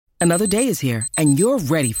Another day is here, and you're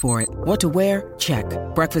ready for it. What to wear? Check.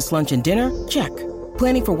 Breakfast, lunch, and dinner? Check.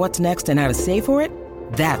 Planning for what's next and how to save for it?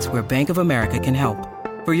 That's where Bank of America can help.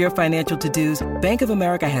 For your financial to-dos, Bank of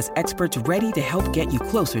America has experts ready to help get you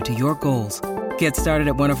closer to your goals. Get started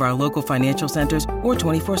at one of our local financial centers or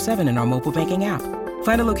 24/7 in our mobile banking app.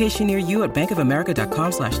 Find a location near you at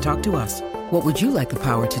bankofamerica.com/talktous. What would you like the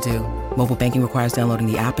power to do? Mobile banking requires downloading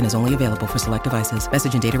the app and is only available for select devices.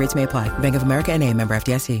 Message and data rates may apply. Bank of America N.A., member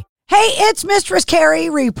FDIC. Hey, it's Mistress Carrie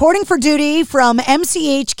reporting for duty from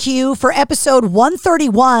MCHQ for episode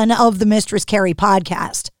 131 of the Mistress Carrie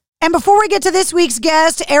podcast. And before we get to this week's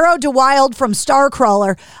guest, Wilde from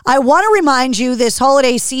Starcrawler, I want to remind you this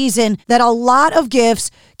holiday season that a lot of gifts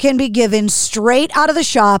can be given straight out of the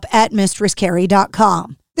shop at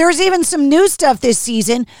mistresscarrie.com. There's even some new stuff this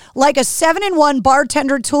season, like a 7-in-1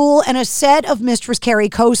 bartender tool and a set of Mistress Carrie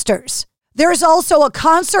coasters. There's also a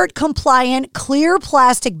concert-compliant clear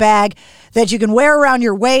plastic bag that you can wear around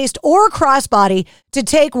your waist or crossbody to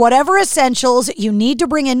take whatever essentials you need to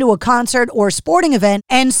bring into a concert or sporting event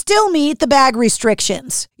and still meet the bag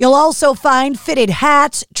restrictions. You'll also find fitted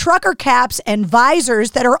hats, trucker caps, and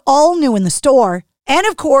visors that are all new in the store. And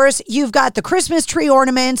of course, you've got the Christmas tree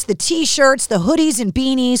ornaments, the t-shirts, the hoodies and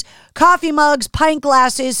beanies, coffee mugs, pint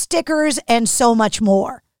glasses, stickers, and so much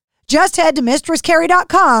more. Just head to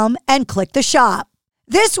mistresscarrie.com and click the shop.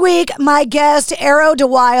 This week, my guest,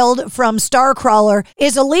 Wilde from Starcrawler,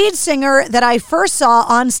 is a lead singer that I first saw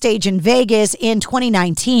on stage in Vegas in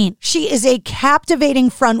 2019. She is a captivating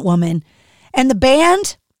frontwoman, and the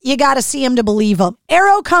band, you gotta see them to believe them.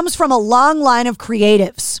 Arrow comes from a long line of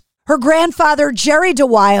creatives. Her grandfather, Jerry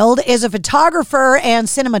DeWilde, is a photographer and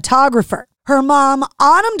cinematographer. Her mom,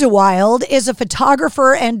 Autumn DeWilde, is a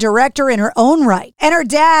photographer and director in her own right. And her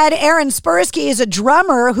dad, Aaron Spursky, is a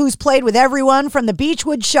drummer who's played with everyone from the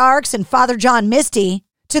Beachwood Sharks and Father John Misty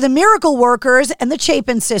to the Miracle Workers and the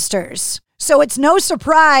Chapin Sisters. So it's no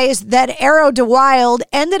surprise that Arrow DeWilde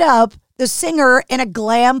ended up the singer in a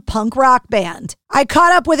glam punk rock band. I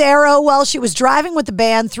caught up with Arrow while she was driving with the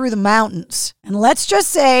band through the mountains. And let's just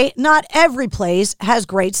say, not every place has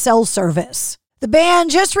great cell service. The band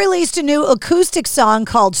just released a new acoustic song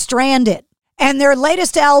called Stranded, and their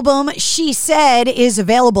latest album, She Said, is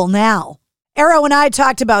available now. Arrow and I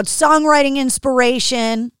talked about songwriting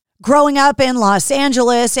inspiration, growing up in Los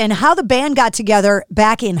Angeles, and how the band got together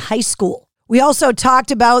back in high school. We also talked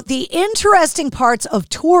about the interesting parts of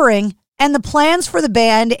touring and the plans for the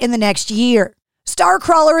band in the next year.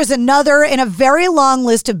 Starcrawler is another in a very long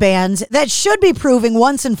list of bands that should be proving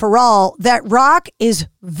once and for all that rock is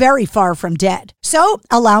very far from dead. So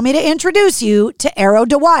allow me to introduce you to Arrow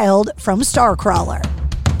DeWilde from Starcrawler.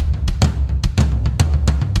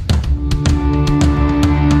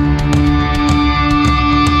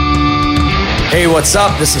 Hey, what's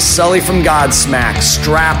up? This is Sully from Godsmack.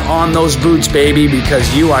 Strap on those boots, baby,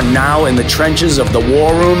 because you are now in the trenches of the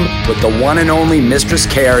war room with the one and only Mistress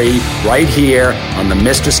Carrie right here on the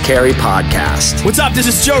Mistress Carrie podcast. What's up? This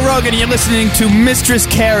is Joe Rogan, and you're listening to Mistress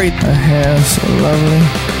Carrie. Her hair so lovely,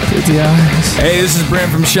 pretty eyes. Hey, this is Brent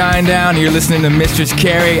from Shinedown, and you're listening to Mistress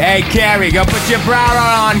Carrie. Hey, Carrie, go put your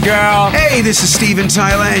bra on, girl. Hey, this is Steven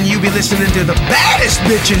Tyler, and you be listening to the baddest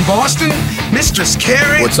bitch in Boston, Mistress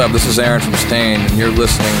Carrie. What's up? This is Aaron from Stain, and you're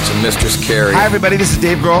listening to Mistress Carrie. Hi, everybody. This is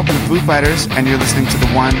Dave Grohl from the Foo Fighters, and you're listening to the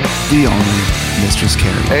one, the only Mistress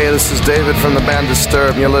Carrie. Hey, this is David from the band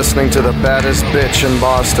Disturbed, and you're listening to the baddest bitch in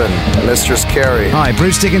Boston, Mistress Carrie. Hi,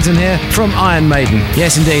 Bruce Dickinson here from Iron Maiden.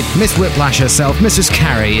 Yes, indeed, Miss Whiplash herself, Mistress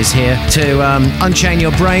Carrie, is here to unchain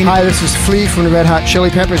your brain. Hi, this is Flea from the Red Hot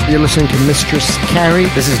Chili Peppers. You're listening to Mistress Carrie.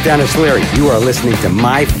 This is Dennis Leary. You are listening to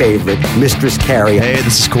my favorite, Mistress Carrie. Hey,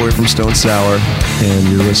 this is Corey from Stone Sour, and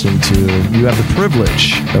you have the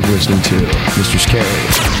privilege of listening to Mistress Carrie.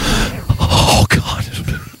 Oh, God.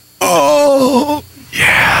 Oh,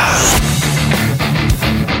 yeah.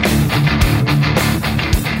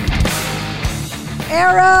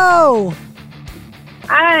 Arrow!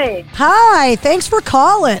 Hi. Hi, thanks for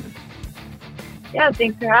calling. Yeah,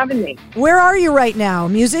 thanks for having me. Where are you right now?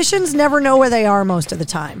 Musicians never know where they are most of the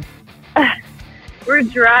time. We're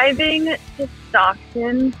driving to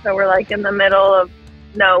Stockton, so we're like in the middle of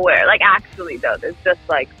nowhere. Like actually though, there's just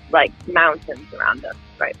like mountains around us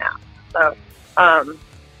right now. So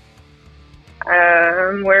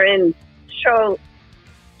we're in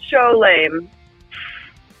Cholame.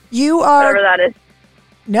 You are whatever that is.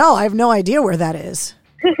 No, I have no idea where that is.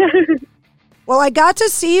 Well, I got to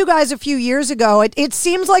see you guys a few years ago. It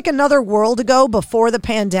seems like another world ago before the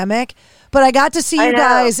pandemic, but I got to see you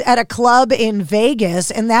guys at a club in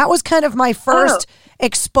Vegas, and that was kind of my first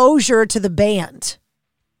exposure to the band.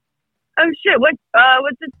 Oh shit! What's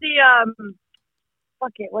it? The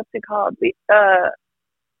fuck it, what's it called?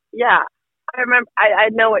 Yeah, I remember. I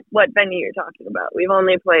know what venue you're talking about. We've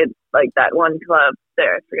only played like that one club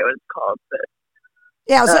there. I forget what it's called, but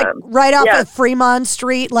yeah, it was like right off of Fremont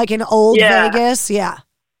Street, like in Old Vegas. Yeah.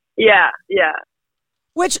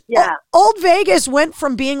 Which Old Vegas went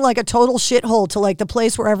from being like a total shithole to like the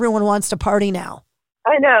place where everyone wants to party now.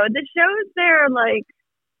 I know. The shows there, like,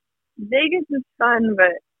 Vegas is fun,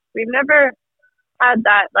 but we've never had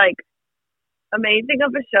that, like, amazing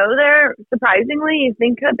of a show there. Surprisingly, you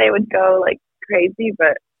think that they would go, like, crazy,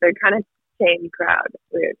 but they're kind of tame crowd. It's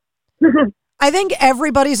weird. I think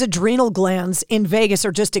everybody's adrenal glands in Vegas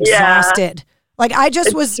are just exhausted. Yeah. Like, I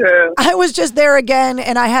was just there again,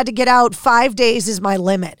 and I had to get out. 5 days is my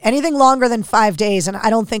limit. Anything longer than 5 days, and I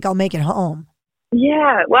don't think I'll make it home.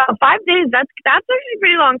 Yeah, well, 5 days, that's actually a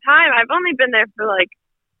pretty long time. I've only been there for like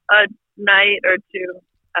a night or two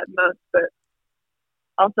at most, but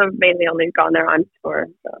also mainly only gone there on tour.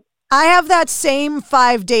 So. I have that same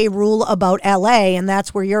 5-day rule about LA, and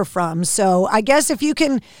that's where you're from. So I guess if you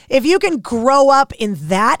can grow up in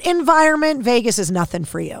that environment, Vegas is nothing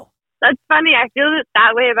for you. That's funny. I feel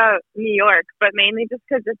that way about New York, but mainly just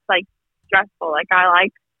because it's like stressful. Like I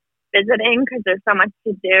like visiting because there's so much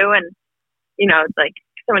to do, and you know, it's like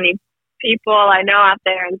so many people I know out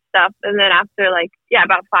there and stuff. And then after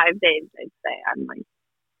about 5 days, I'd say I'm like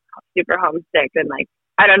super homesick and like,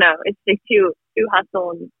 I don't know. It's like too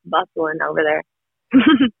hustle and bustling over there.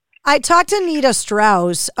 I talked to Nita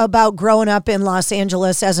Strauss about growing up in Los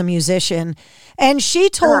Angeles as a musician. And she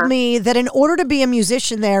told me that in order to be a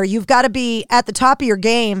musician there, you've got to be at the top of your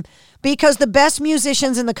game because the best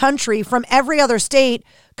musicians in the country from every other state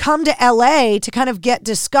come to LA to kind of get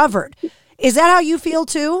discovered. Is that how you feel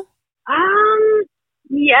too?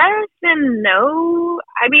 Yes and no.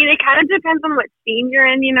 I mean, it kind of depends on what scene you're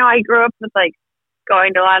in. You know, I grew up with like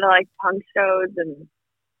going to a lot of like punk shows and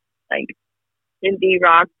like indie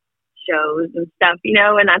rock shows and stuff, you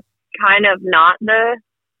know, and that's kind of it's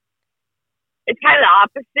kind of the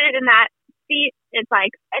opposite in that seat. It's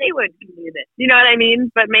like anyone can do this, you know what I mean?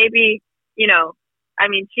 But maybe, you know, I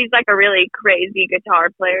mean, she's like a really crazy guitar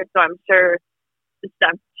player, so I'm sure the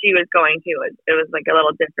stuff she was going to it was like a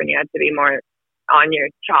little different. You had to be more on your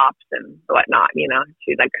chops and whatnot, you know.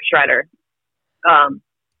 She's like a shredder.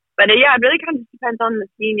 But yeah, it really kind of depends on the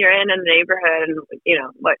scene you're in and the neighborhood and, you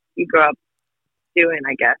know, what you grew up doing,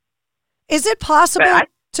 I guess. Is it possible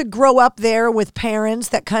to grow up there with parents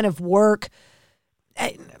that kind of work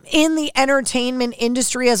in the entertainment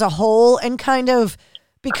industry as a whole and kind of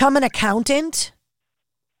become an accountant?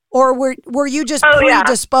 Or were you just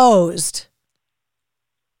predisposed? Yeah.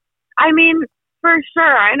 I mean, for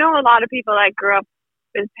sure. I know a lot of people that grew up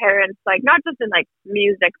with parents, like not just in like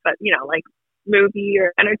music, but, you know, like movie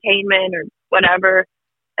or entertainment or whatever.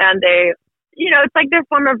 And they, you know, it's like their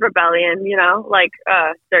form of rebellion, you know, like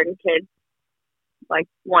certain kids like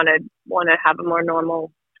want to have a more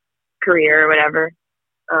normal career or whatever.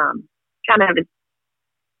 Kind of it's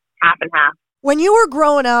half and half. When you were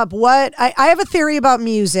growing up, I have a theory about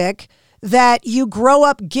music that you grow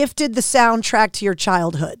up gifted the soundtrack to your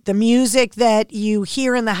childhood. The music that you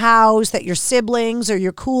hear in the house, that your siblings or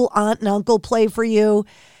your cool aunt and uncle play for you.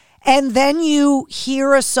 And then you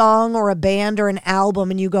hear a song or a band or an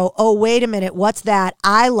album and you go, oh, wait a minute, what's that?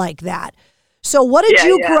 I like that. So what did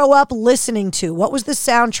you grow up listening to? What was the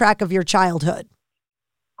soundtrack of your childhood?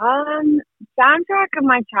 Soundtrack of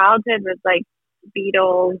my childhood was like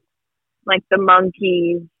Beatles, like the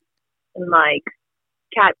Monkees, and like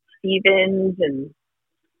Cat Stevens and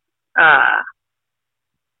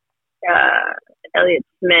Elliott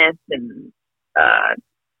Smith and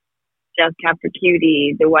Just Captain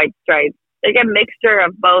Cutie, the White Stripes, like a mixture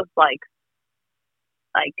of both like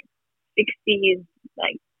 60s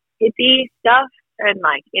like hippie stuff and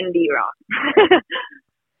like indie rock.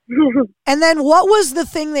 And then what was the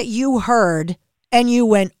thing that you heard and you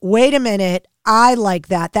went, wait a minute, I like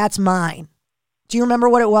that. That's mine. Do you remember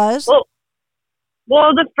what it was?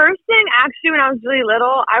 Well, the first thing actually when I was really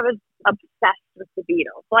little, I was obsessed with the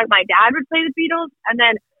Beatles. Like my dad would play the Beatles and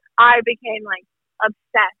then I became like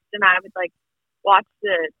obsessed and I would like watch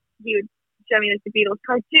he would show me like the Beatles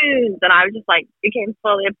cartoons and I was just like became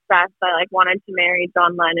slowly obsessed. I like wanted to marry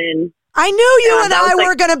John Lennon. I knew you and I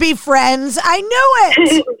were going to be friends. I knew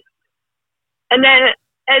it. and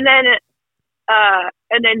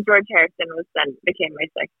then George Harrison became my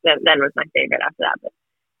then was my favorite after that.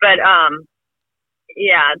 But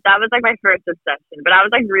yeah, that was like my first obsession, but I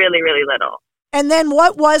was like really, really little. And then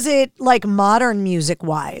what was it like modern music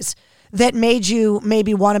wise that made you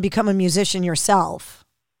maybe want to become a musician yourself?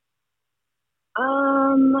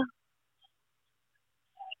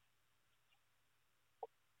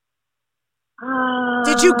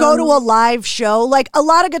 Did you go to a live show? Like a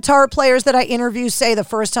lot of guitar players that I interview say the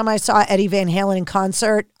first time I saw Eddie Van Halen in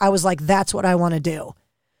concert, I was like, that's what I want to do.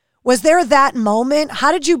 Was there that moment?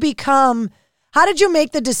 How did you make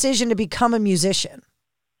the decision to become a musician?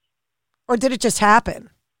 Or did it just happen?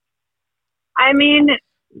 I mean,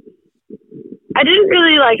 I didn't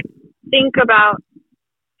really like think about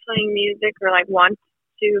playing music or like want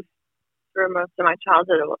to for most of my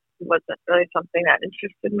childhood. It wasn't really something that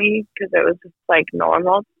interested me because it was just like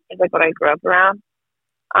normal. It's like what I grew up around.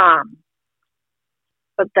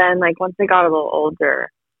 But then like once I got a little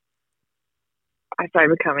older, I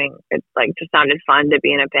started becoming, it like just sounded fun to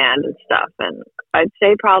be in a band and stuff. And I'd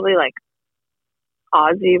say probably like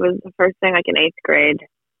Ozzy was the first thing like in 8th grade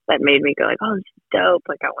that made me go like, oh, this is dope.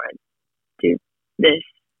 Like I want to do this.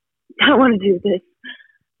 I want to do this.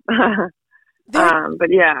 But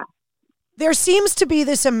yeah. There seems to be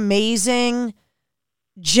this amazing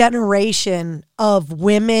generation of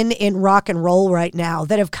women in rock and roll right now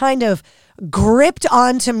that have kind of gripped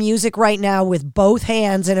onto music right now with both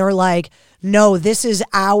hands and are like, no, this is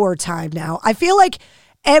our time now. I feel like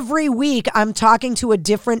every week I'm talking to a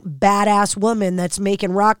different badass woman that's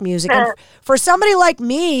making rock music. And for somebody like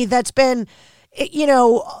me that's been,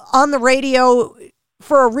 on the radio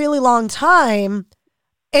for a really long time,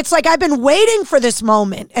 it's like I've been waiting for this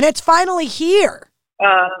moment, and it's finally here.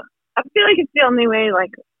 I feel like it's the only way,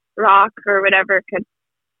 like, rock or whatever could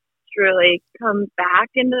truly come back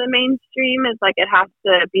into the mainstream. Is like it has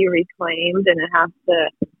to be reclaimed, and it has to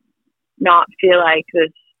not feel like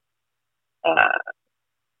this,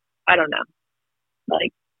 I don't know,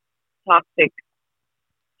 like toxic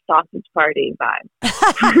sausage party vibe.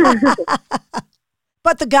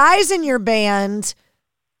 But the guys in your band,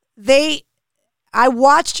 I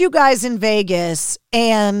watched you guys in Vegas,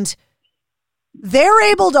 and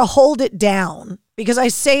they're able to hold it down, because I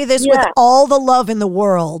say this with all the love in the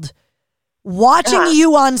world. Watching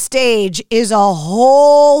you on stage is a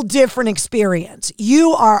whole different experience.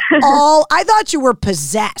 You are I thought you were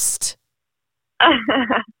possessed.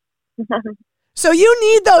 So you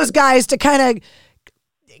need those guys to kind of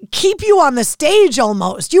keep you on the stage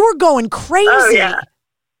almost. You were going crazy. Oh, yeah.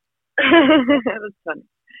 That was funny.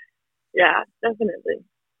 Yeah, definitely.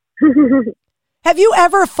 Have you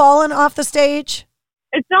ever fallen off the stage?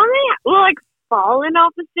 It's only, fallen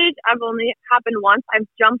off the stage, I've only happened once. I've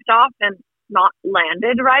jumped off and not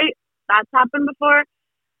landed right. That's happened before.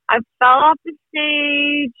 I fell off the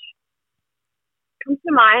stage. Comes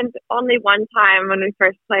to mind only one time when we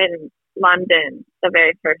first played in London, the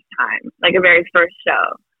very first time, like a very first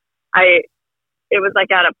show. It was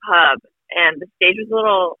like at a pub, and the stage was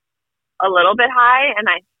a little bit high, and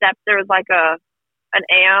I stepped, there was like an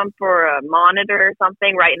amp or a monitor or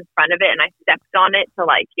something right in front of it, and I stepped on it to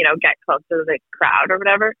get closer to the crowd or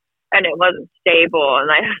whatever, and it wasn't stable,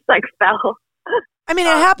 and I just fell. I mean,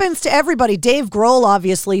 it happens to everybody. Dave Grohl,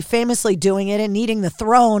 obviously, famously doing it and needing the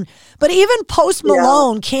throne, but even Post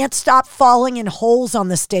Malone can't stop falling in holes on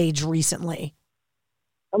the stage recently.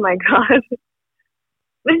 Oh my God.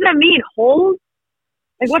 What does that mean? Holes?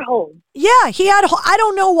 Like what holes? Yeah, I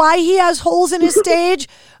don't know why he has holes in his stage.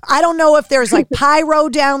 I don't know if there's like pyro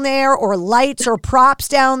down there or lights or props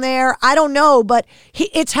down there. I don't know, but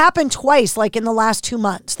it's happened twice, like in the last 2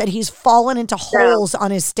 months, that he's fallen into holes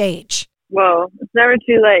on his stage. Well, it's never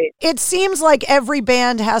too late. It seems like every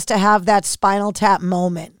band has to have that Spinal Tap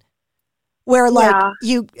moment where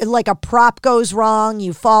like a prop goes wrong,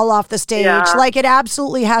 you fall off the stage. Yeah. Like it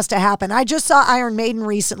absolutely has to happen. I just saw Iron Maiden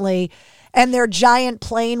recently, and their giant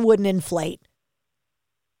plane wouldn't inflate.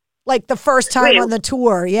 Like the first time on the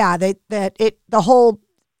tour. Yeah, the whole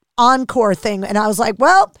encore thing. And I was like,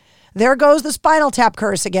 well, there goes the Spinal Tap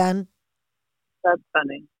curse again. That's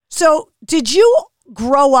funny. So did you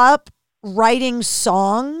grow up writing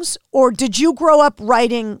songs, or did you grow up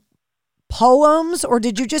writing poems, or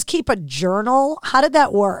did you just keep a journal? How did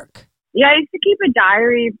that work? Yeah, I used to keep a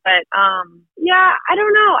diary, but I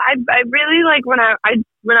don't know. I really when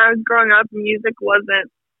I was growing up, music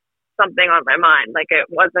wasn't something on my mind. Like it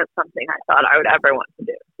wasn't something I thought I would ever want to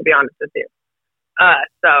do, to be honest with you.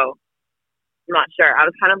 So I'm not sure. I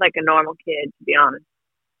was kind of like a normal kid, to be honest.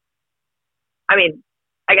 I mean,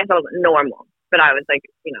 I guess I wasn't normal, but I was like,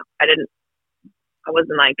 I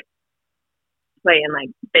wasn't like playing like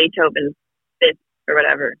Beethoven's Fifth or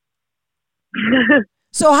whatever.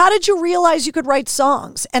 So how did you realize you could write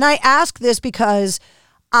songs? And I ask this because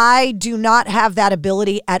I do not have that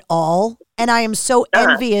ability at all. And I am so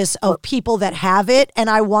envious of people that have it. And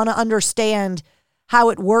I want to understand how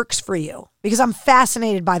it works for you, because I'm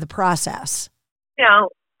fascinated by the process.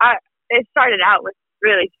 It started out with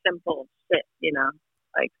really simple shit,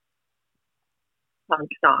 like punk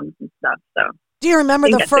songs and stuff. So do you remember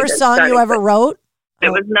the first song you ever wrote? It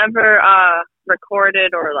was never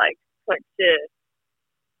recorded or like put to.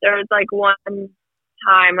 There was like one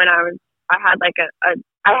time when I had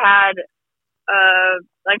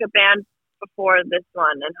a band before this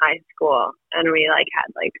one in high school, and we like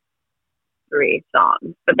had like 3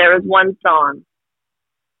 songs, but there was one song,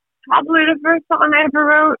 probably the first song I ever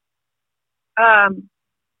wrote.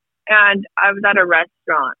 And I was at a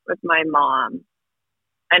restaurant with my mom,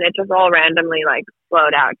 and it just all randomly like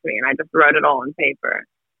flowed out to me, and I just wrote it all on paper.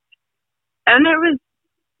 And it was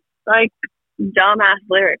like dumbass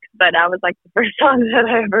lyrics, but that was like the first song that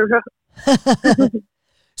I ever wrote.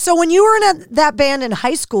 So when you were in that band in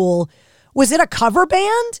high school, was it a cover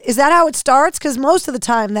band? Is that how it starts? Because most of the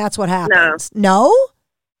time that's what happens. No?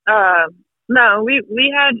 No, we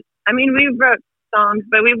wrote songs,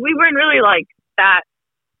 but we weren't really like that.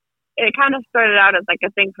 It kind of started out as like a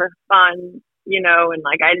thing for fun, you know, and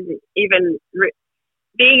like I didn't even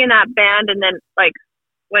being in that band, and then like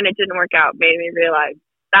when it didn't work out made me realize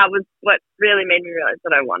that was what really made me realize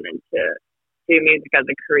that I wanted to do music as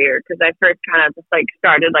a career, because I first kind of just like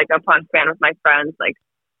started like a punk band with my friends, like,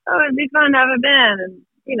 oh, it'd be fun to have a band, and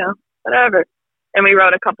you know, whatever. And we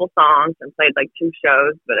wrote a couple songs and played like 2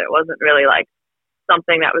 shows, but it wasn't really like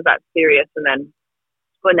something that was that serious. And then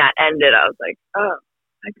when that ended, I was like, oh,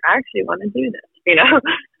 I actually want to do this, you know?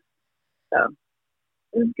 So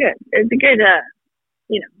it was good. It's a good,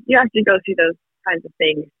 you know, you have to go through those kinds of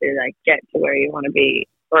things to like get to where you want to be,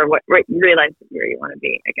 or realize where you want to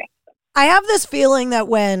be, I guess. I have this feeling that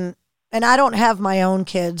and I don't have my own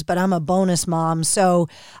kids, but I'm a bonus mom. So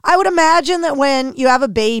I would imagine that when you have a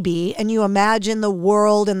baby and you imagine the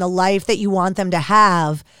world and the life that you want them to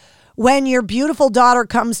have, when your beautiful daughter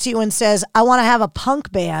comes to you and says, I want to have a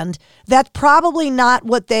punk band, that's probably not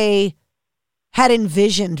what they had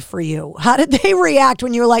envisioned for you. How did they react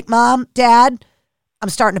when you were like, Mom, Dad, I'm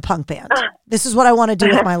starting a punk band. This is what I want to do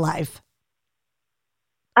with my life.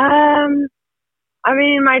 I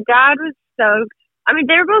mean, my dad was stoked. I mean,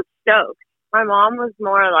 they were both stoked. My mom was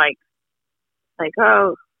more like,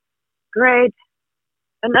 oh, great,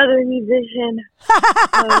 another musician.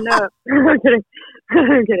 Oh no, I'm kidding.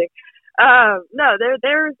 I'm kidding. No,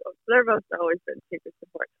 they're both always been super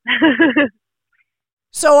supportive.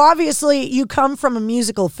 So obviously, you come from a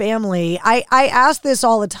musical family. I ask this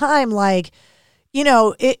all the time, like, you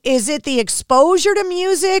know, is it the exposure to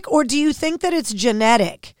music, or do you think that it's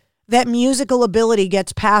genetic? That musical ability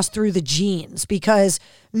gets passed through the genes, because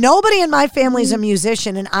nobody in my family is a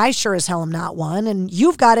musician, and I sure as hell am not one, and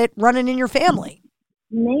you've got it running in your family.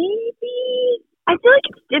 Maybe. I feel like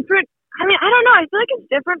it's different. I mean, I don't know. I feel like it's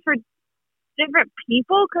different for different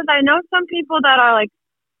people, because I know some people that are like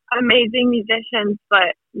amazing musicians,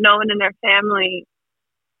 but no one in their family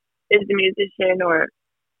is a musician,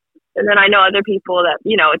 and then I know other people that,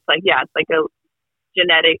 you know, it's like, yeah, it's like a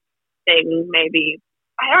genetic thing, maybe.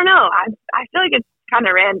 I don't know. I feel like it's kind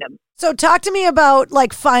of random. So talk to me about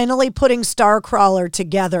like finally putting Starcrawler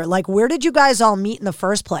together. Like, where did you guys all meet in the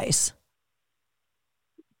first place?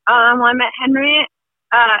 I met Henry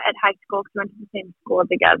at high school, because we went to the same school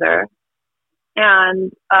together.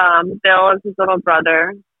 And Bill is his little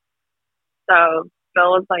brother. So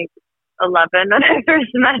Bill was like 11 when I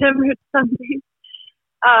first met him or something.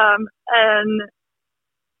 And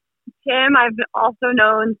Tim I've also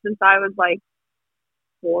known since I was like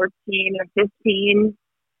 14 or 15.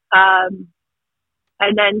 And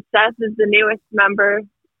then Seth is the newest member,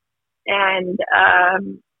 and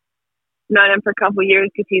known him for a couple years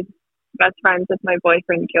because he's best friends with my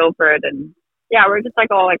boyfriend Gilbert. And yeah, we're just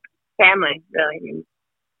like all like family, really. I mean,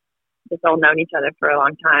 just all known each other for a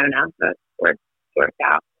long time now, so it's worked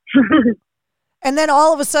out. And then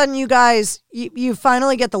all of a sudden you guys, you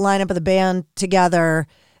finally get the lineup of the band together,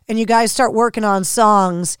 and you guys start working on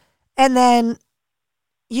songs, and then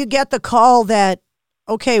you get the call that,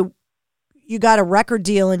 okay, you got a record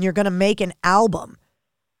deal and you're going to make an album.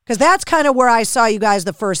 Because that's kind of where I saw you guys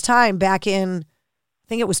the first time back in, I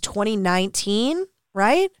think it was 2019,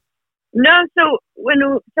 right? No, so when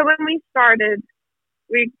we started,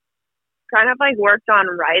 we kind of like worked on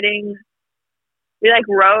writing. We like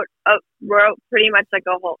wrote pretty much like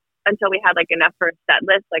a whole, until we had like enough for a set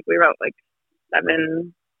list. Like we wrote like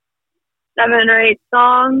seven or 8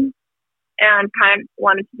 songs, and kind of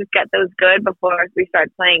wanted to just get those good before we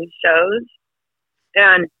started playing shows.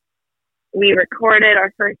 And we recorded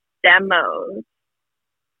our first demos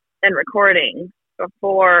and recordings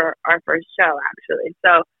before our first show, actually.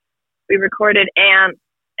 So we recorded Ants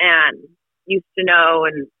and Used to Know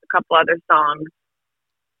and a couple other songs.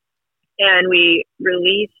 And we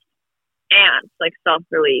released Ants, like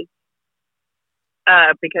self-release,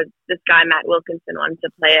 because this guy, Matt Wilkinson, wanted to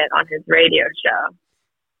play it on his radio show.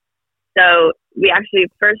 So we actually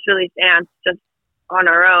first released Ants just on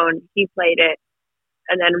our own. He played it,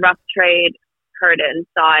 and then Rough Trade heard it and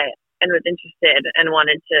saw it and was interested and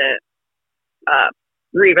wanted to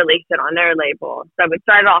re-release it on their label. So it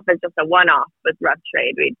started off as just a one-off with Rough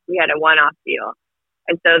Trade. We had a one-off deal,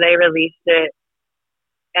 and so they released it,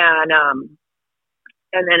 and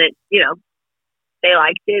then it, they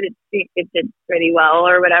liked it. It did pretty well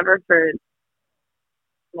or whatever for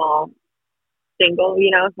small single,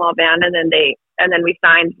 small band, and then we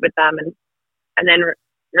signed with them and then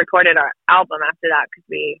recorded our album after that because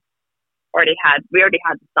we already had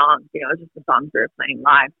the songs. It was just the songs we were playing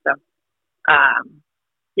live. So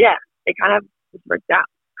it kind of just worked out.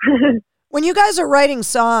 When you guys are writing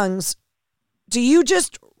songs, do you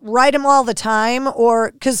just write them all the time,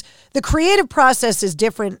 or because the creative process is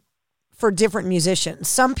different for different musicians?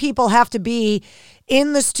 Some people have to be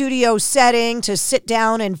in the studio setting to sit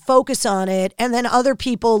down and focus on it, and then other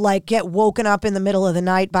people like get woken up in the middle of the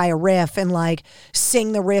night by a riff and like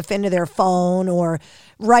sing the riff into their phone, or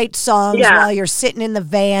write songs while you're sitting in the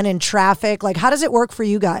van in traffic. Like, how does it work for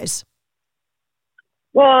you guys?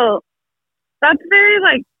 Well, that's very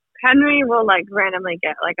like Henry will like randomly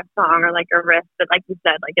get like a song or like a riff, but like you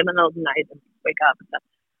said, like in the middle of the night and wake up and stuff.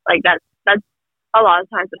 Like that's a lot of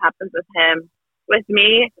times what happens with him. With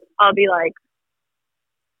me, I'll be like,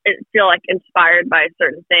 feel like inspired by a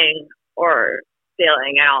certain thing or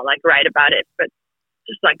feeling, and I'll like write about it, but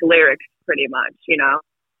just like lyrics pretty much,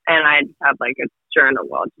 and I just have like a journal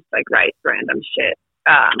where I'll just like write random shit.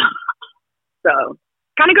 So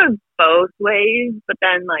kind of goes both ways, but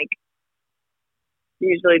then like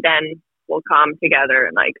usually then we'll come together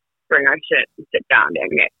and like bring our shit and sit down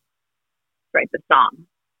and write the song,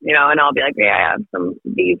 and I'll be like, yeah, I have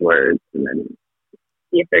these words, and then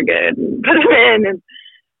see if they're good and put them in and,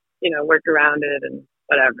 work around it and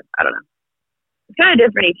whatever. I don't know. It's kind of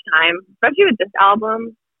different each time, especially with this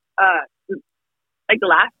album. Like the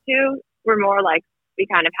last two were more like, we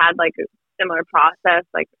kind of had like a similar process.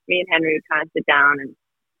 Like me and Henry would kind of sit down and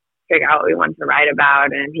figure out what we wanted to write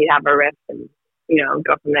about, and he'd have a riff and,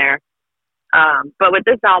 go from there. But with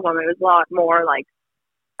this album, it was a lot more like,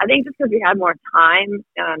 I think just because we had more time,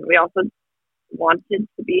 and we also wanted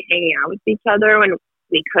to be hanging out with each other when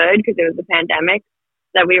we could, because it was a pandemic,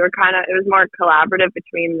 that we were it was more collaborative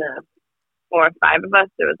between the 4 or 5 of us.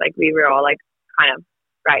 It was like we were all like kind of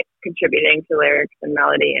contributing to lyrics and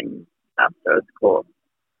melody and stuff. So it was cool.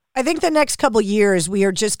 I think the next couple years we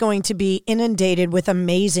are just going to be inundated with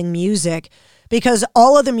amazing music, because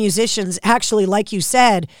all of the musicians actually, like you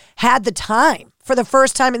said, had the time for the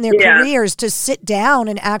first time in their careers to sit down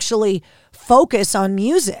and actually focus on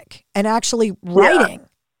music and actually writing.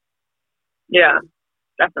 Yeah,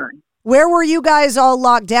 definitely. Where were you guys all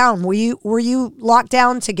locked down? Were you locked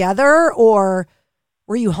down together, or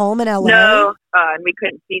were you home in LA? No, and we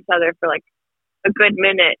couldn't see each other for like a good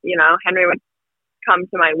minute. Henry would come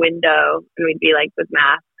to my window and we'd be like with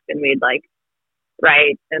masks, and we'd like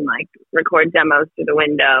write and like record demos through the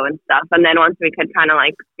window and stuff. And then once we could kind of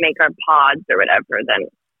like make our pods or whatever, then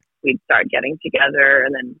we'd start getting together.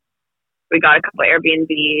 And then we got a couple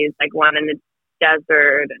Airbnbs, like one in the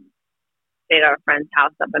desert, and stayed at our friend's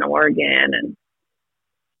house up in Oregon, and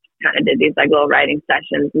kind of did these like little writing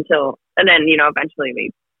sessions and then, eventually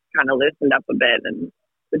we kind of loosened up a bit and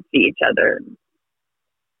would see each other and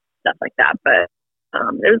stuff like that. But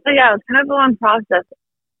it was kind of a long process.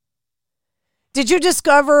 Did you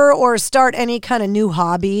discover or start any kind of new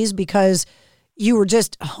hobbies because you were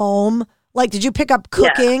just home? Like, did you pick up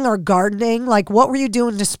cooking or gardening? Like, what were you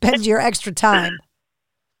doing to spend your extra time?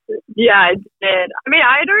 Yeah, I did. I mean,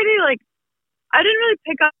 I didn't really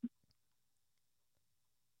pick up,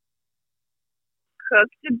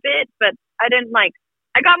 cooked a bit, but I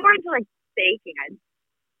got more into like baking. I'd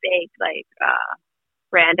bake like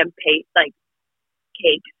random like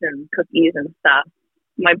cakes and cookies and stuff.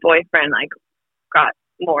 My boyfriend like got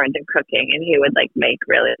more into cooking, and he would like make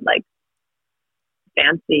really like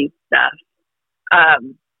fancy stuff.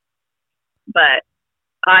 But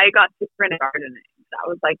I got super into gardening. That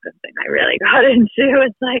was like the thing I really got into.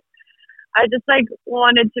 It's like I just like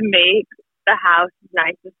wanted to make the house as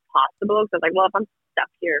nice as possible, because like, well, if I'm stuck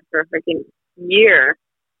here for a freaking year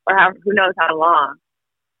or who knows how long,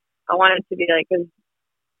 I want it to be like as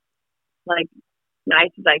like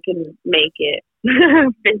nice as I can make it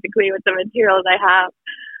physically with the materials I have.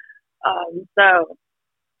 So,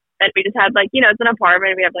 and we just had like, it's an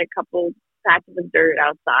apartment. We have like a couple patches of dirt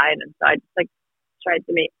outside, and so I just like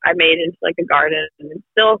I made it into like a garden, and it's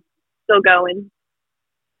still going.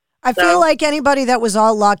 I feel like anybody that was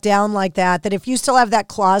all locked down like that if you still have that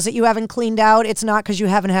closet you haven't cleaned out, it's not because you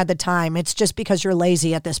haven't had the time. It's just because you're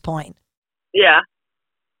lazy at this point. Yeah.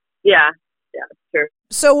 Yeah. Yeah, sure.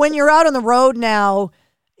 So when you're out on the road now,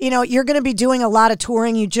 you're going to be doing a lot of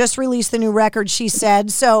touring. You just released the new record, she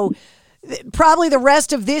said. So probably the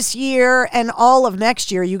rest of this year and all of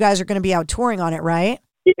next year, you guys are going to be out touring on it, right?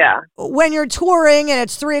 Yeah. When you're touring and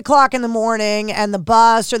it's 3:00 in the morning and the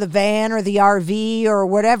bus or the van or the RV or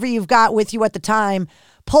whatever you've got with you at the time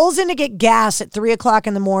pulls in to get gas at 3:00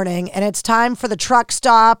 in the morning and it's time for the truck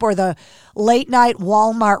stop or the late night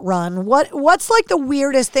Walmart run, what's like the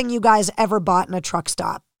weirdest thing you guys ever bought in a truck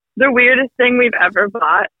stop? The weirdest thing we've ever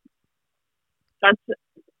bought? That's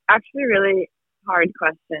actually a really hard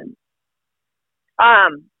question.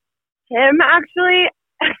 Tim actually...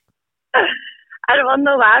 At one of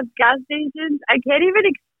the last gas stations, I can't even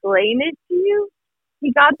explain it to you.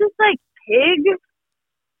 He got this pig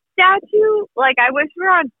statue. I wish we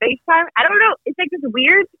were on FaceTime. I don't know. It's this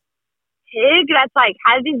weird pig that's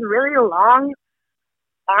has these really long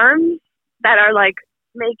arms that are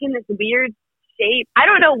making this weird shape. I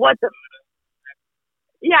don't know what the.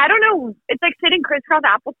 Yeah, I don't know. It's sitting crisscross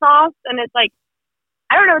applesauce, and it's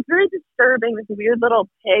I don't know. It's really disturbing. This weird little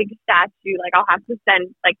pig statue. I'll have to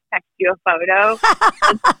send, text you a photo.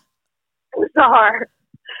 It's bizarre.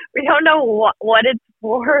 We don't know what it's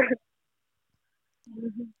for.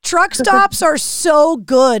 Truck stops are so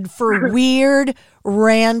good for weird,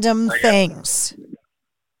 random things.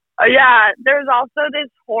 Yeah. There's also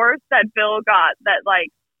this horse that Bill got that, I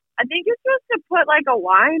think you're supposed to put, a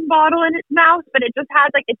wine bottle in its mouth, but it just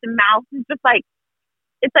has, its mouth is just,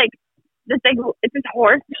 it's it's this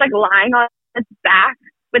horse just lying on its back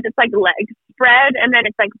with its legs spread, and then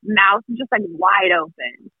its mouth is just wide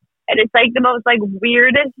open, and it's the most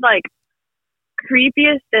weirdest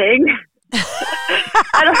creepiest thing.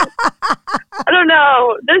 I don't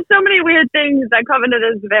know. There's so many weird things that come into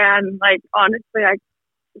this van. Honestly, I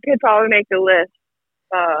could probably make a list.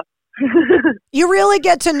 You really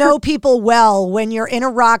get to know people well when you're in a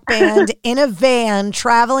rock band, in a van,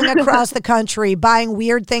 traveling across the country, buying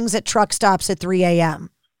weird things at truck stops at 3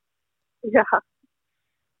 a.m. Yeah,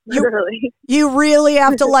 literally. You really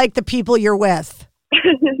have to like the people you're with.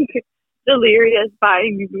 Delirious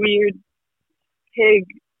buying these weird pig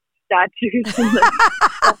statues.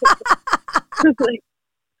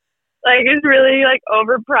 It's really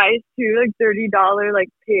overpriced too, $30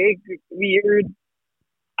 pig weird.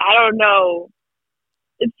 I don't know.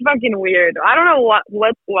 It's fucking weird. I don't know what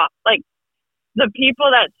the people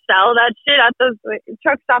that sell that shit at those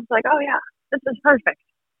truck stops oh yeah, this is perfect.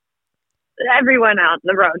 Everyone out on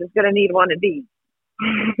the road is going to need one of these.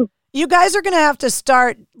 You guys are going to have to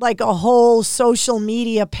start a whole social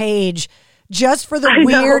media page just for the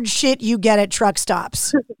weird shit you get at truck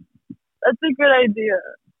stops. That's a good idea.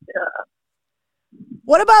 Yeah.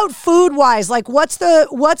 What about food-wise? What's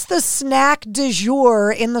the snack du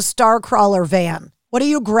jour in the Starcrawler van? What are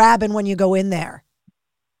you grabbing when you go in there?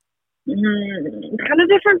 It's kind of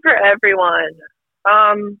different for everyone.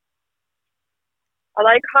 I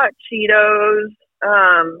like hot Cheetos.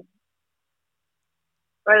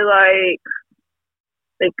 I like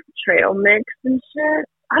trail mix and shit.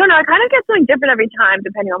 I don't know. I kind of get something different every time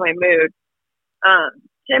depending on my mood.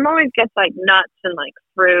 Tim always gets nuts and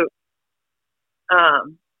fruit.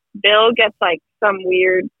 Bill gets some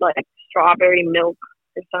weird strawberry milk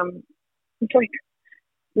or some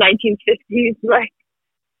 1950s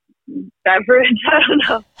beverage. I don't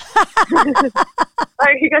know.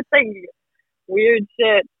 He gets weird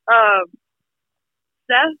shit.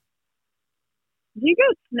 Seth, do you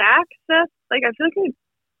get snacks, Seth? I feel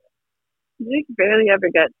I barely ever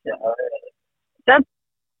get Seth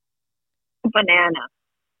banana.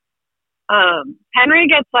 Henry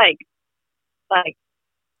gets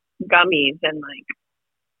gummies and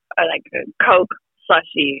a Coke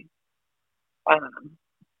slushie.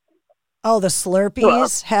 The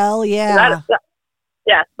Slurpees? Hell yeah.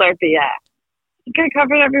 Yeah, Slurpee, yeah. Okay,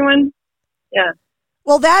 covered everyone. Yeah.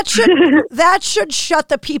 Well, that should shut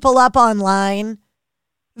the people up online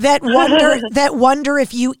that wonder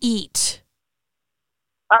if you eat.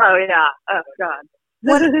 Oh yeah. Oh God.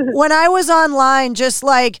 When I was online, just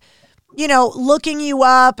looking you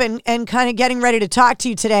up and kind of getting ready to talk to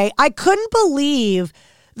you today, I couldn't believe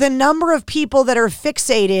the number of people that are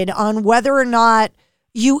fixated on whether or not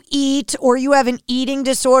you eat or you have an eating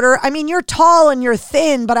disorder. I mean, you're tall and you're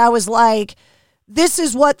thin, but I was this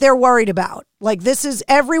is what they're worried about.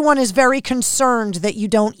 Everyone is very concerned that you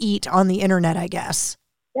don't eat on the internet, I guess.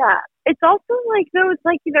 Yeah. It's also though, it's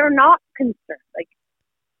they're not concerned.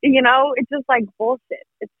 It's just bullshit.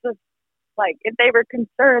 It's just Like, if they were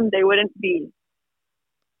concerned, they wouldn't be.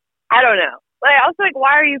 I don't know. Like, I was like,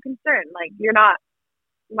 why are you concerned? Like, you're not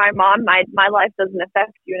my mom. My life doesn't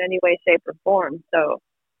affect you in any way, shape, or form. So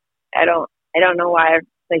I don't know why I'm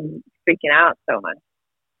like freaking out so much.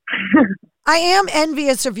 I am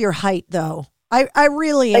envious of your height, though. I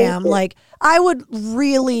really am. Like, I would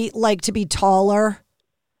really like to be taller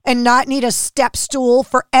and not need a step stool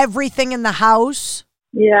for everything in the house.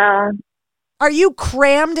 Yeah. Are you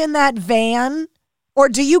crammed in that van, or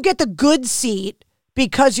do you get the good seat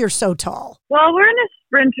because you're so tall? Well, we're in a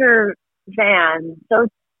Sprinter van, so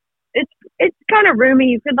it's kind of roomy.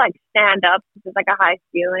 You could like stand up. It's like a high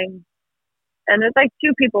ceiling, and there's like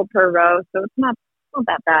 2 people per row, so it's not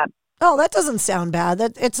that bad. Oh, that doesn't sound bad.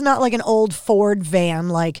 That it's not like an old Ford van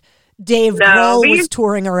like Dave Grohl was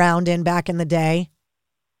touring around in back in the day.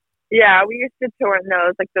 Yeah, we used to tour in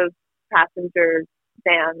those passenger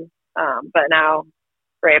vans, but now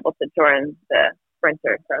we're able to tour in the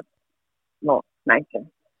Sprinter, so it's more nicer.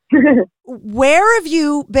 Where have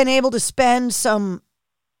you been able to spend some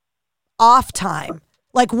off time?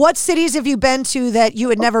 Like, what cities have you been to that you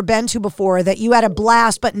had never been to before that you had a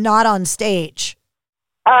blast but not on stage?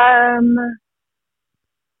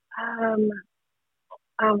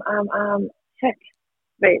 Shit.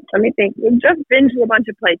 Wait, let me think. We've just been to a bunch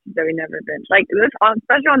of places that we never been. Like this,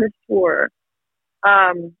 especially on this tour.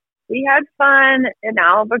 We had fun in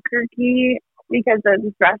Albuquerque because there's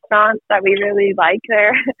this restaurant that we really like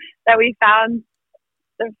there that we found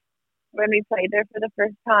when we played there for the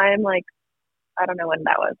first time. Like, I don't know when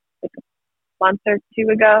that was, like a month or 2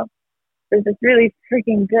 ago. There's this really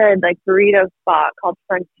freaking good like burrito spot called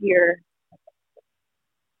Frontier.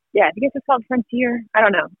 Yeah, I think it's just called Frontier. I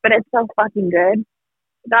don't know, but it's so fucking good.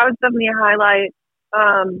 That was definitely a highlight.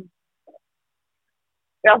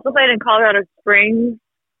 We also played in Colorado Springs,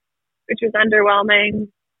 which was underwhelming.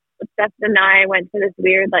 But Steph and I went to this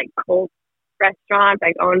weird like cult restaurant,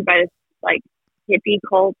 like owned by this like hippie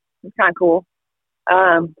cult. It's kind of cool.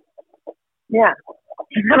 Yeah,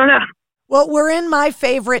 I don't know. Well, we're in my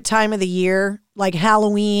favorite time of the year, like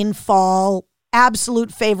Halloween, fall,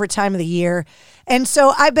 absolute favorite time of the year. And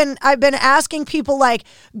so I've been asking people, like,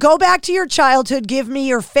 go back to your childhood, give me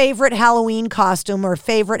your favorite Halloween costume or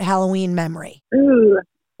favorite Halloween memory. Ooh,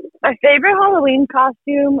 my favorite Halloween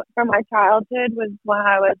costume from my childhood was when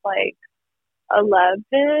I was like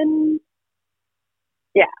 11.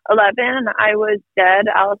 Yeah, 11, and I was dead,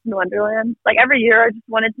 Alice in Wonderland. Like every year I just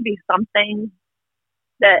wanted to be something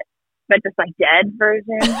but just like dead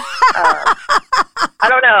version. I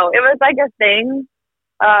don't know. It was like a thing.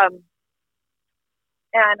 And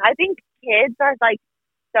I think kids are like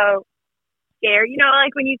so scary. You know,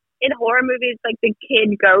 like when you, in horror movies, like the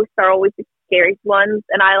kid ghosts are always the scariest ones.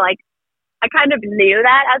 And I kind of knew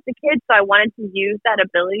that as a kid. So I wanted to use that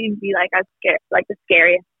ability to be like the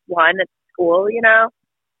scariest one at school, you know?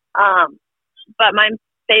 But my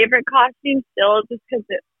favorite costume still, just because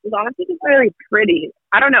it was honestly just really pretty.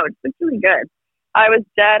 I don't know. It's just really good. I was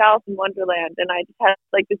dead Alice in Wonderland, and I just had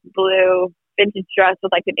like this blue vintage dress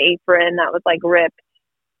with like an apron that was like ripped,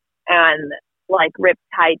 and like ripped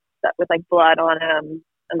tights with like blood on them,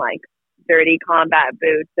 and like dirty combat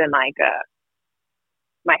boots, and like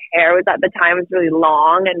my hair was at the time was really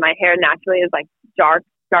long, and my hair naturally is like dark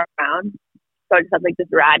brown, so I just had like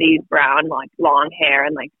this ratty brown like long hair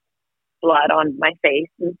and like blood on my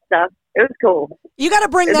face and stuff. It was cool. You got to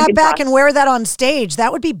bring that back and wear that on stage.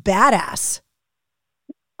 That would be badass.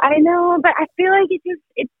 I know, but I feel like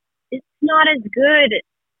it's not as good.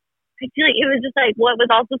 I feel like it was just like what was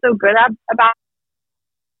also so good about.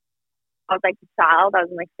 I was like a child. I was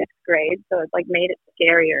in like 6th grade, so it like made it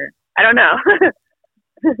scarier. I don't know.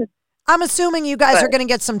 I'm assuming you guys are going to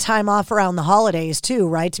get some time off around the holidays too,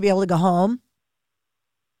 right? To be able to go home.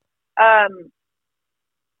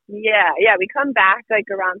 Yeah, we come back like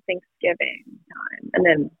around Thanksgiving time, and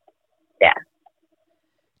then yeah.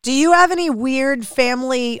 Do you have any weird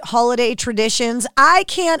family holiday traditions? I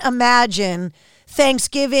can't imagine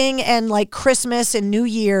Thanksgiving and like Christmas and New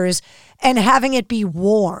Year's and having it be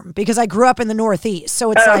warm, because I grew up in the Northeast.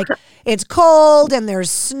 So it's like it's cold and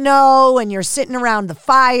there's snow and you're sitting around the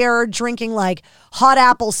fire drinking like hot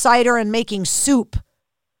apple cider and making soup.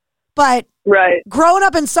 But right, growing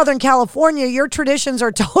up in Southern California, your traditions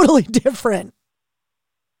are totally different.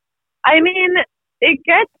 I mean, it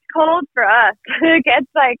gets cold for us. It gets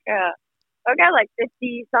like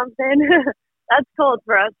 50 something. That's cold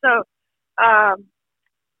for us. So I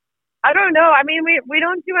don't know. I mean, we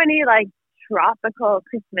don't do any like tropical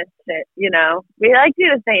Christmas shit, you know. We like do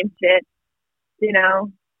the same shit, you know.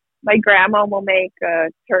 My grandma will make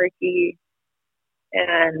a turkey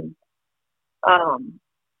and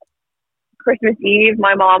Christmas Eve,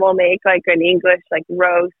 my mom will make like an English like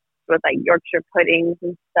roast with like Yorkshire puddings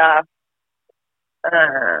and stuff.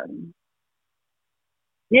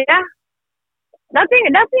 Yeah, nothing.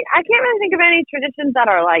 I can't really think of any traditions that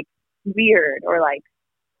are like weird or like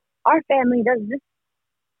our family does this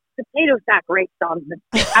potato sack race on the.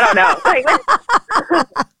 I don't know. Like,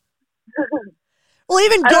 well,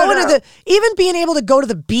 even being able to go to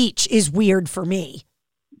the beach is weird for me.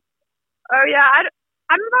 Oh yeah,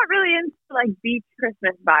 I'm not really into like beach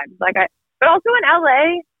Christmas vibes. But also in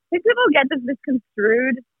LA, I think people get this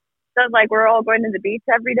misconstrued that like we're all going to the beach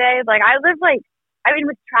every day. Like I live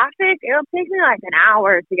with traffic, it'll take me like an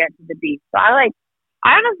hour to get to the beach. So I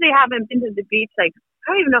honestly haven't been to the beach. Like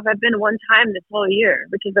I don't even know if I've been one time this whole year,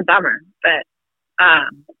 which is a bummer. But I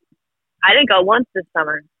didn't go once this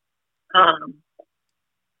summer.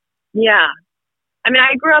 Yeah. I mean,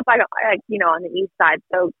 I grew up, on the east side,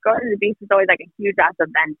 so going to the beach was always like a huge ass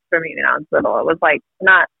event for me when I was little. It was like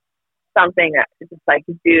not something that just like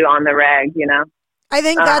you do on the reg, you know? I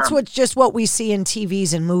think that's what we see in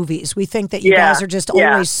TVs and movies. We think that you guys are just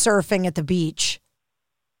always surfing at the beach.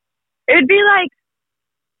 It would be like,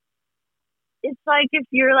 it's like if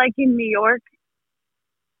you're like in New York,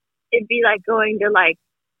 it'd be like going to like,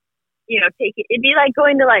 it'd be like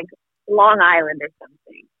going to like Long Island or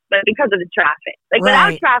something. But because of the traffic. Like,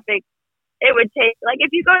 without traffic, it would take, like, if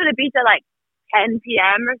you go to the beach at, like, 10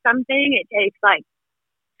 p.m. or something, it takes, like,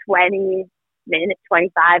 20 minutes,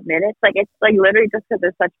 25 minutes. Like, it's, like, literally just because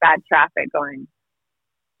there's such bad traffic going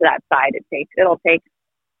to that side. It'll take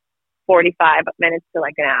 45 minutes to,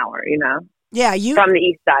 like, an hour, you know? Yeah, from the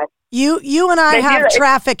east side. You and I have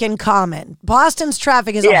traffic in common. Boston's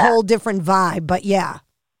traffic is a whole different vibe, but yeah.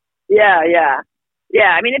 Yeah.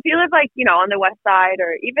 Yeah, I mean, if you live, like, on the west side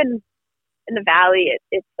or even in the valley,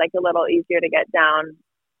 it's, like, a little easier to get down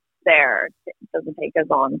there. It doesn't take as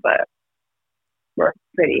long, but we're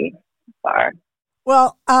pretty far.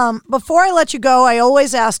 Well, before I let you go, I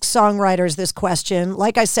always ask songwriters this question.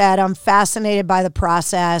 Like I said, I'm fascinated by the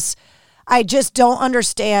process. I just don't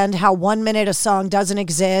understand how 1 minute a song doesn't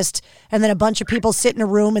exist and then a bunch of people sit in a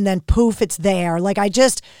room and then poof, it's there. Like,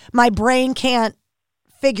 my brain can't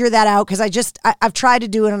figure that out because I've tried to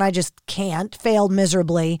do it and I just can't, failed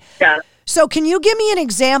miserably. Yeah. So can you give me an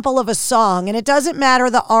example of a song? And it doesn't matter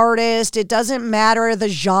the artist, it doesn't matter the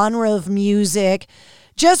genre of music,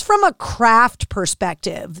 just from a craft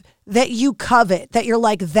perspective that you covet, that you're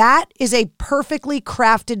like, that is a perfectly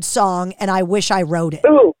crafted song and I wish I wrote it.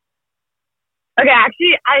 Ooh. Okay,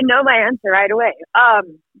 actually, I know my answer right away.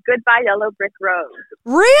 Goodbye Yellow Brick Road.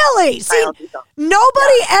 Really? See,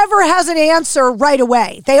 nobody ever has an answer right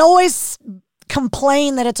away. They always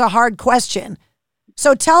complain that it's a hard question.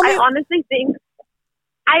 So tell me. I honestly think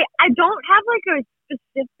I don't have like a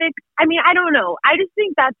specific, I mean, I don't know. I just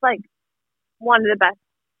think that's like one of the best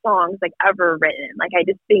songs like ever written. Like, I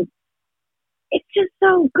just think it's just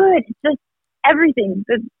so good. It's just everything.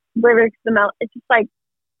 The lyrics, the melody, it's just like,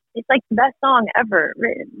 it's like the best song ever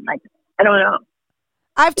written. Like, I don't know.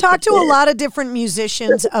 I've talked to a lot of different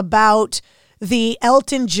musicians about the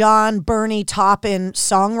Elton John, Bernie Taupin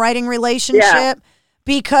songwriting relationship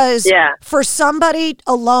because for somebody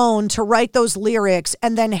alone to write those lyrics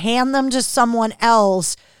and then hand them to someone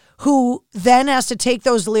else who then has to take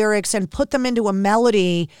those lyrics and put them into a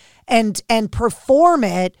melody and perform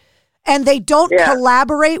it, and they don't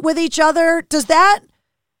collaborate with each other, does that...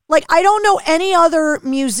 Like, I don't know any other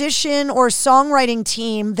musician or songwriting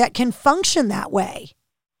team that can function that way.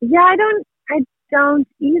 Yeah, I don't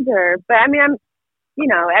either. But I mean,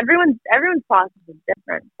 everyone's process is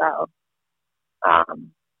different. So,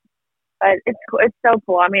 but it's so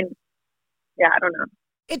cool. I mean, I don't know.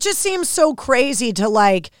 It just seems so crazy to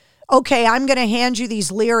like, okay, I'm going to hand you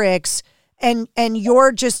these lyrics and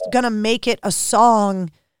you're just going to make it a song,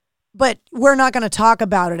 but we're not going to talk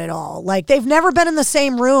about it at all. Like, they've never been in the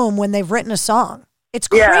same room when they've written a song. It's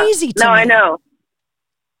crazy to me. No, I know.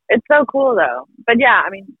 It's so cool, though. But yeah, I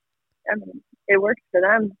mean, it works for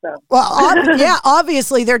them. So well,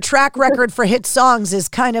 obviously their track record for hit songs is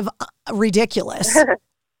kind of ridiculous.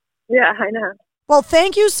 Yeah, I know. Well,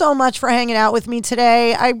 thank you so much for hanging out with me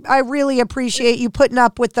today. I really appreciate you putting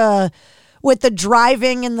up with the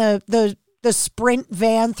driving and the sprint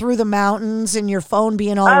van through the mountains and your phone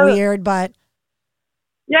being all weird, but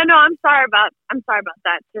yeah, no, I'm sorry about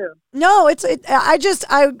that too. No,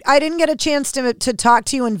 I didn't get a chance to talk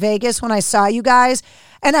to you in Vegas when I saw you guys,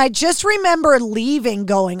 and I just remember leaving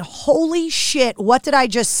going, holy shit, what did I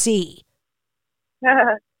just see?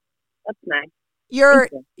 That's nice.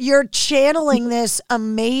 You're channeling this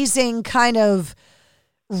amazing kind of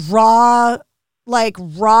raw like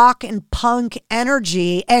rock and punk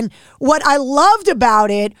energy. And what I loved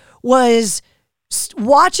about it was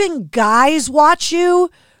watching guys watch you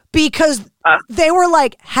because they were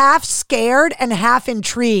like half scared and half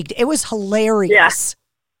intrigued. It was hilarious.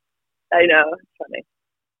 Yeah. I know. It's funny.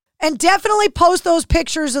 And definitely post those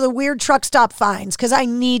pictures of the weird truck stop finds because I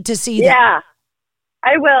need to see them. Yeah,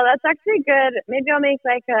 I will. That's actually good. Maybe I'll make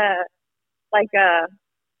like a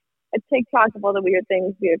TikTok of all the weird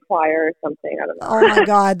things we acquire or something. I don't know. Oh my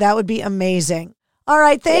God, that would be amazing. All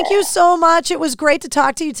right, thank you so much. It was great to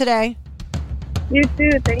talk to you today. You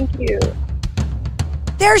too. Thank you.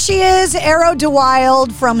 There she is, Arrow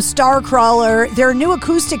DeWilde from Starcrawler. Their new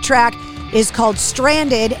acoustic track is called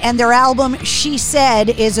Stranded, and their album She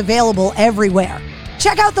Said is available everywhere.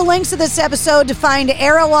 Check out the links to this episode to find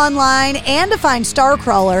Arrow online and to find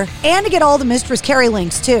Starcrawler and to get all the Mistress Carrie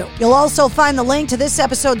links too. You'll also find the link to this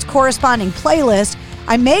episode's corresponding playlist.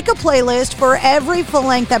 I make a playlist for every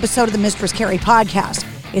full-length episode of the Mistress Carrie podcast.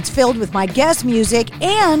 It's filled with my guest music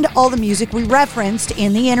and all the music we referenced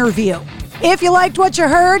in the interview. If you liked what you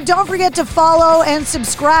heard, don't forget to follow and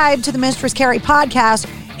subscribe to the Mistress Carrie podcast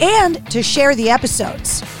and to share the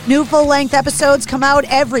episodes. New full-length episodes come out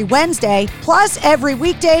every Wednesday, plus every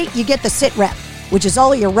weekday you get the Sit Rep, which is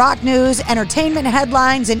all your rock news, entertainment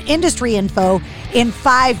headlines, and industry info in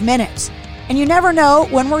 5 minutes. And you never know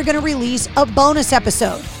when we're going to release a bonus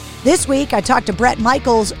episode. This week, I talked to Brett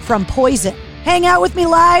Michaels from Poison. Hang out with me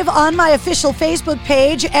live on my official Facebook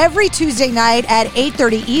page every Tuesday night at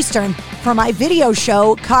 8:30 Eastern for my video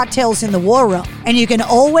show, Cocktails in the War Room. And you can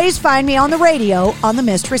always find me on the radio on The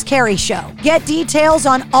Mistress Carrie Show. Get details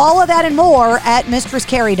on all of that and more at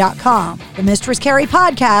MistressCarrie.com. The Mistress Carrie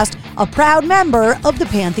Podcast, a proud member of the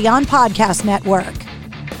Pantheon Podcast Network.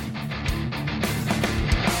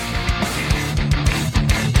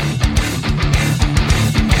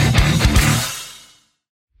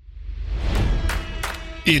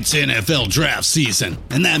 It's NFL draft season,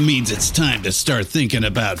 and that means it's time to start thinking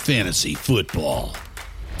about fantasy football.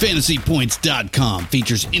 FantasyPoints.com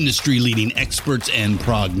features industry-leading experts and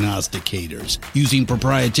prognosticators using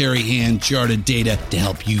proprietary hand-charted data to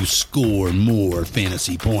help you score more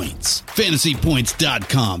fantasy points.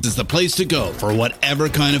 FantasyPoints.com is the place to go for whatever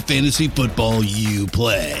kind of fantasy football you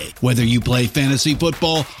play. Whether you play fantasy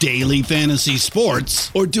football, daily fantasy sports,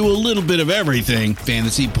 or do a little bit of everything,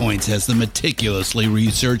 Fantasy Points has the meticulously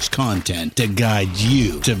researched content to guide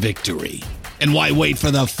you to victory. And why wait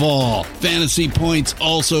for the fall? Fantasy Points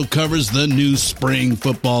also covers the new spring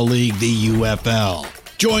football league, the UFL.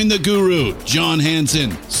 Join the guru, John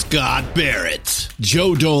Hansen, Scott Barrett,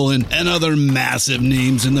 Joe Dolan, and other massive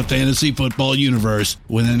names in the fantasy football universe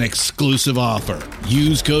with an exclusive offer.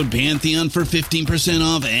 Use code Pantheon for 15%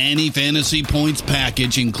 off any Fantasy Points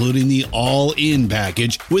package, including the all-in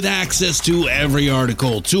package, with access to every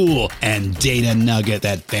article, tool, and data nugget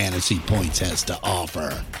that Fantasy Points has to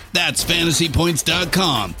offer. That's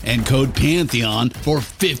FantasyPoints.com and code Pantheon for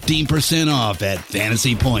 15% off at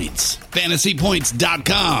Fantasy Points.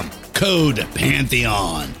 FantasyPoints.com, code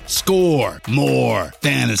Pantheon. Score more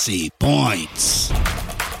fantasy points.